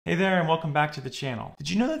Hey there and welcome back to the channel. Did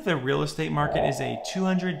you know that the real estate market is a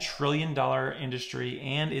 $200 trillion industry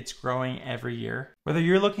and it's growing every year? Whether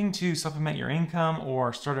you're looking to supplement your income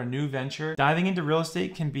or start a new venture, diving into real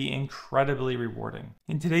estate can be incredibly rewarding.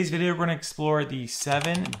 In today's video, we're going to explore the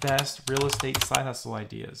 7 best real estate side hustle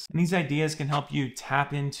ideas. And these ideas can help you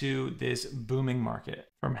tap into this booming market.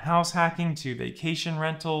 From house hacking to vacation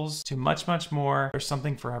rentals to much more, there's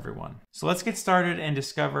something for everyone. So let's get started and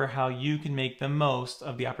discover how you can make the most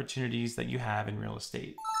of the opportunities that you have in real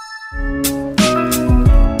estate.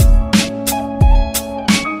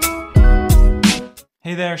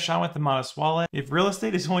 Hey there, Sean with The Modest Wallet. If real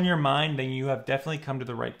estate is on your mind, then you have definitely come to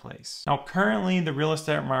the right place. Now, currently the real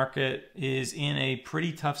estate market is in a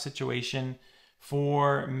pretty tough situation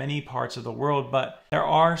for many parts of the world, but there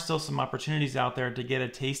are still some opportunities out there to get a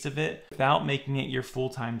taste of it without making it your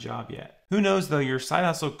full-time job yet. Who knows though, your side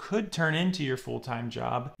hustle could turn into your full-time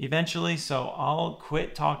job eventually, so I'll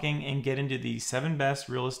quit talking and get into the 7 best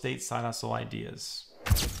real estate side hustle ideas.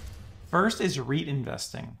 First is REIT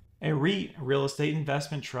investing. A REIT, real estate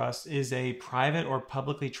investment trust, is a private or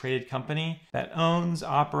publicly traded company that owns,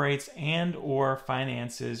 operates, and/or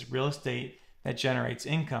finances real estate that generates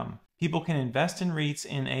income. People can invest in REITs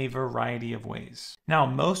in a variety of ways. Now,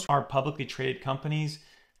 most are publicly traded companies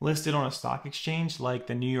listed on a stock exchange like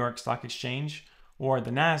the New York Stock Exchange or the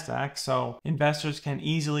NASDAQ, so investors can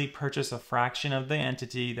easily purchase a fraction of the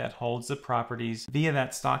entity that holds the properties via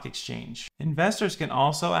that stock exchange. Investors can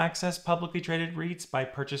also access publicly traded REITs by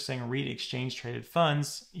purchasing REIT exchange traded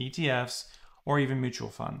funds, ETFs, or even mutual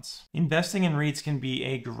funds. Investing in REITs can be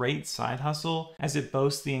a great side hustle as it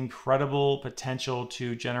boasts the incredible potential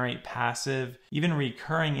to generate passive, even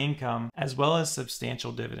recurring income, as well as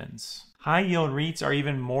substantial dividends. High-yield REITs are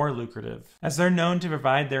even more lucrative, as they're known to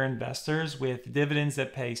provide their investors with dividends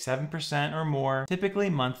that pay 7% or more,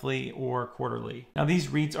 typically monthly or quarterly. Now, these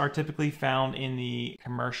REITs are typically found in the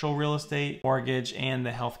commercial real estate, mortgage, and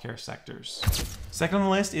the healthcare sectors. Second on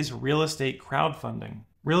the list is real estate crowdfunding.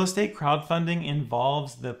 Real estate crowdfunding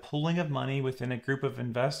involves the pooling of money within a group of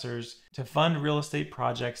investors to fund real estate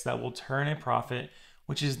projects that will turn a profit,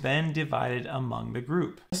 which is then divided among the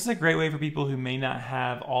group. This is a great way for people who may not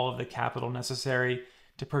have all of the capital necessary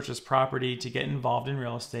to purchase property to get involved in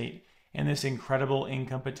real estate and this incredible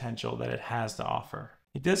income potential that it has to offer.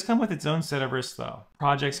 It does come with its own set of risks though.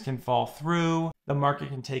 Projects can fall through, the market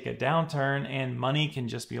can take a downturn, and money can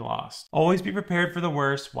just be lost. Always be prepared for the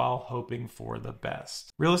worst while hoping for the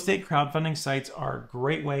best. Real estate crowdfunding sites are a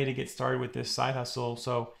great way to get started with this side hustle,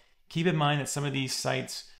 so keep in mind that some of these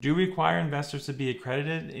sites do require investors to be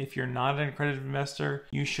accredited. If you're not an accredited investor,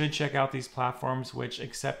 you should check out these platforms which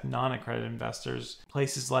accept non-accredited investors.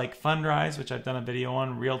 Places like Fundrise, which I've done a video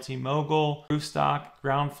on, Realty Mogul, Roofstock,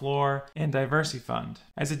 Ground Floor, and DiversiFund.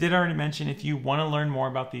 As I did already mention, if you want to learn more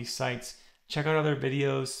about these sites, check out other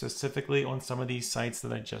videos specifically on some of these sites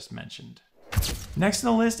that I just mentioned. Next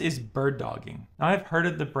on the list is bird dogging. Now, I've heard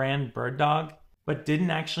of the brand Bird Dog, but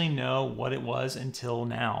didn't actually know what it was until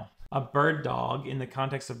now. A bird dog in the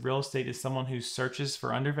context of real estate is someone who searches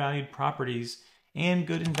for undervalued properties and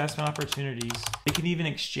good investment opportunities. It can even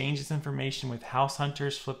exchange this information with house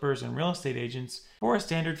hunters, flippers, and real estate agents for a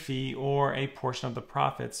standard fee or a portion of the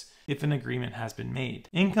profits if an agreement has been made.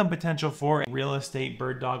 Income potential for a real estate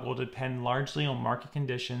bird dog will depend largely on market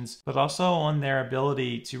conditions, but also on their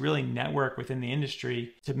ability to really network within the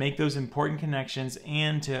industry to make those important connections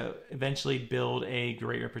and to eventually build a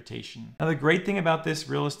great reputation. Now, the great thing about this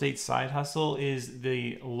real estate side hustle is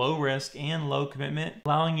the low risk and low commitment,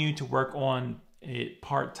 allowing you to work on it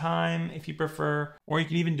part-time if you prefer, or you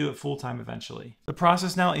can even do it full-time eventually. The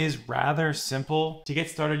process now is rather simple. To get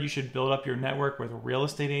started, you should build up your network with real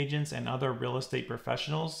estate agents and other real estate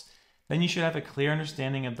professionals. Then you should have a clear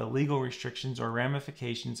understanding of the legal restrictions or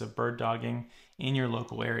ramifications of bird dogging in your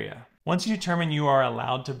local area. Once you determine you are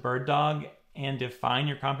allowed to bird dog and define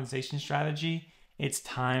your compensation strategy, it's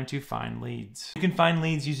time to find leads. You can find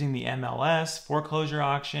leads using the MLS, foreclosure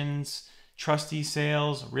auctions, trustee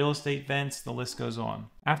sales, real estate events, the list goes on.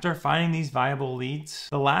 After finding these viable leads,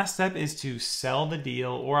 the last step is to sell the deal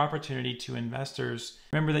or opportunity to investors.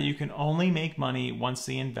 Remember that you can only make money once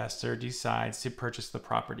the investor decides to purchase the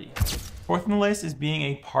property. Fourth on the list is being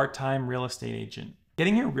a part-time real estate agent.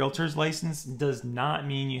 Getting your realtor's license does not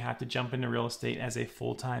mean you have to jump into real estate as a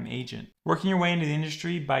full-time agent. Working your way into the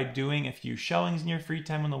industry by doing a few showings in your free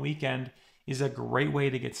time on the weekend is a great way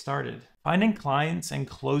to get started. Finding clients and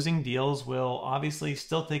closing deals will obviously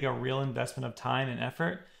still take a real investment of time and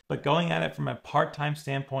effort, but going at it from a part-time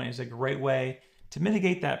standpoint is a great way to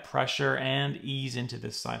mitigate that pressure and ease into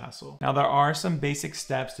this side hustle. Now, there are some basic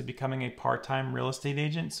steps to becoming a part-time real estate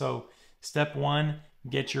agent. So step 1,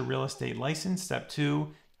 get your real estate license. Step 2,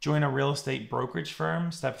 join a real estate brokerage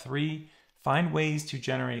firm. Step 3, find ways to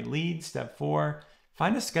generate leads. Step 4,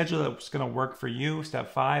 find a schedule that's going to work for you. Step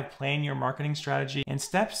 5, plan your marketing strategy. And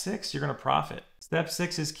step 6, you're going to profit. Step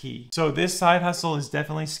 6 is key. So this side hustle is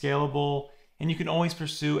definitely scalable, and you can always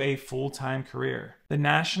pursue a full-time career. The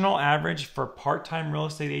national average for part-time real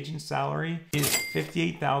estate agent salary is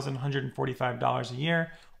 $58,145 a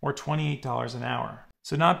year, or $28 an hour.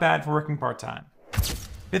 So not bad for working part-time.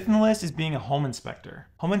 Fifth on the list is being a home inspector.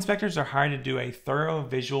 Home inspectors are hired to do a thorough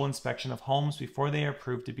visual inspection of homes before they are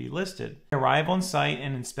approved to be listed. They arrive on site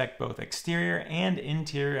and inspect both exterior and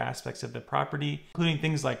interior aspects of the property, including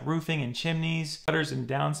things like roofing and chimneys, gutters and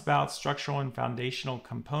downspouts, structural and foundational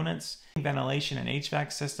components, ventilation and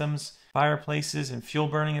HVAC systems, fireplaces and fuel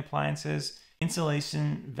burning appliances,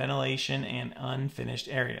 insulation, ventilation, and unfinished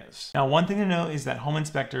areas. Now, one thing to note is that home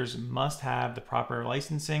inspectors must have the proper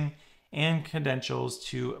licensing and credentials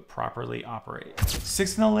to properly operate.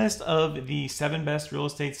 Sixth on the list of the 7 best real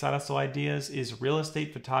estate side hustle ideas is real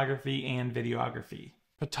estate photography and videography.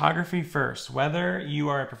 Photography first. Whether you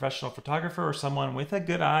are a professional photographer or someone with a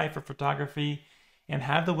good eye for photography and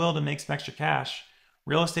have the will to make some extra cash,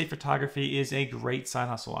 real estate photography is a great side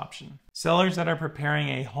hustle option. Sellers that are preparing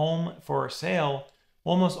a home for sale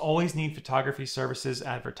will almost always need photography services,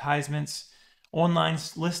 advertisements, online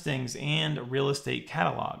listings, and real estate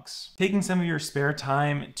catalogs. Taking some of your spare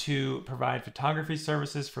time to provide photography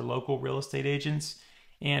services for local real estate agents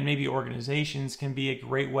and maybe organizations can be a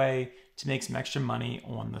great way to make some extra money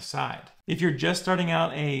on the side. If you're just starting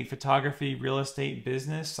out a photography real estate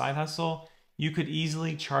business side hustle, you could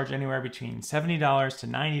easily charge anywhere between $70 to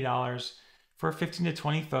 $90 for 15 to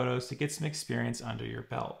 20 photos to get some experience under your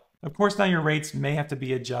belt. Of course, now your rates may have to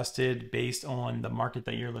be adjusted based on the market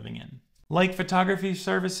that you're living in. Like photography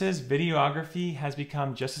services, videography has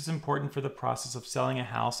become just as important for the process of selling a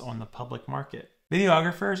house on the public market.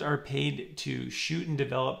 Videographers are paid to shoot and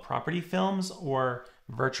develop property films or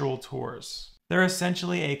virtual tours. They're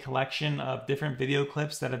essentially a collection of different video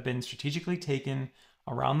clips that have been strategically taken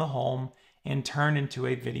around the home and turned into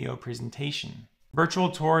a video presentation. Virtual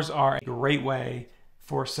tours are a great way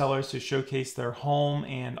for sellers to showcase their home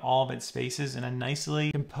and all of its spaces in a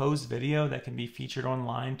nicely composed video that can be featured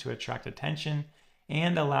online to attract attention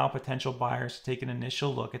and allow potential buyers to take an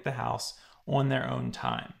initial look at the house on their own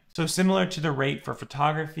time. So similar to the rate for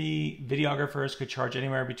photography, videographers could charge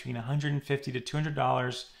anywhere between $150 to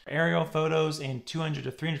 $200 for aerial photos and $200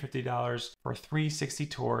 to $350 for 360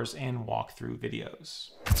 tours and walkthrough videos.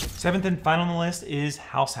 Seventh and final on the list is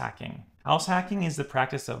house hacking. House hacking is the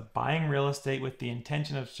practice of buying real estate with the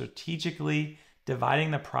intention of strategically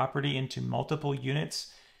dividing the property into multiple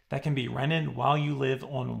units that can be rented while you live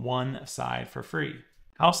on one side for free.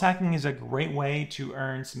 House hacking is a great way to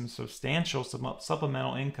earn some substantial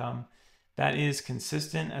supplemental income that is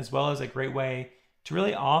consistent, as well as a great way to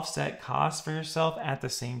really offset costs for yourself at the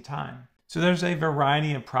same time. So there's a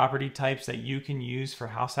variety of property types that you can use for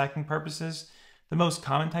house hacking purposes. The most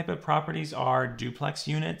common type of properties are duplex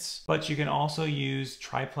units, but you can also use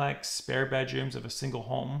triplex spare bedrooms of a single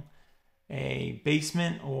home, a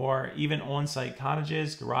basement, or even on-site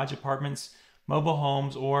cottages, garage apartments, mobile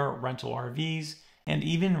homes, or rental RVs, and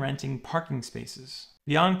even renting parking spaces.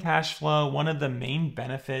 Beyond cash flow, one of the main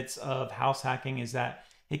benefits of house hacking is that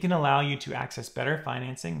it can allow you to access better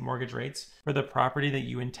financing, mortgage rates, for the property that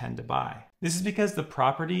you intend to buy. This is because the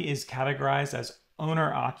property is categorized as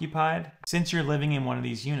owner occupied since you're living in one of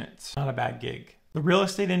these units. Not a bad gig. The real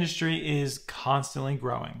estate industry is constantly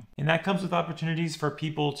growing, and that comes with opportunities for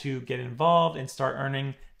people to get involved and start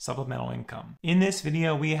earning supplemental income. In this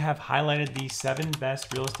video, we have highlighted the 7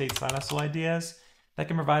 best real estate side hustle ideas that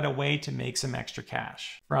can provide a way to make some extra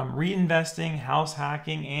cash. From reinvesting, house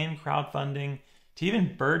hacking, and crowdfunding, to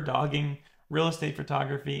even bird dogging, real estate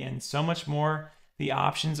photography, and so much more, the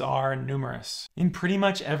options are numerous. In pretty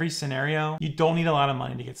much every scenario, you don't need a lot of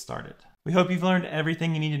money to get started. We hope you've learned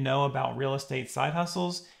everything you need to know about real estate side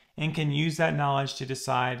hustles and can use that knowledge to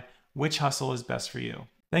decide which hustle is best for you.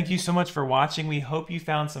 Thank you so much for watching. We hope you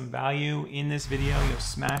found some value in this video. You'll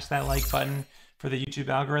smash that like button for the YouTube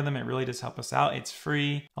algorithm. It really does help us out. It's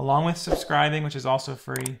free, along with subscribing, which is also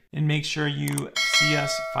free. And make sure you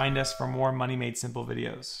find us for more Money Made Simple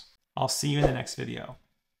videos. I'll see you in the next video.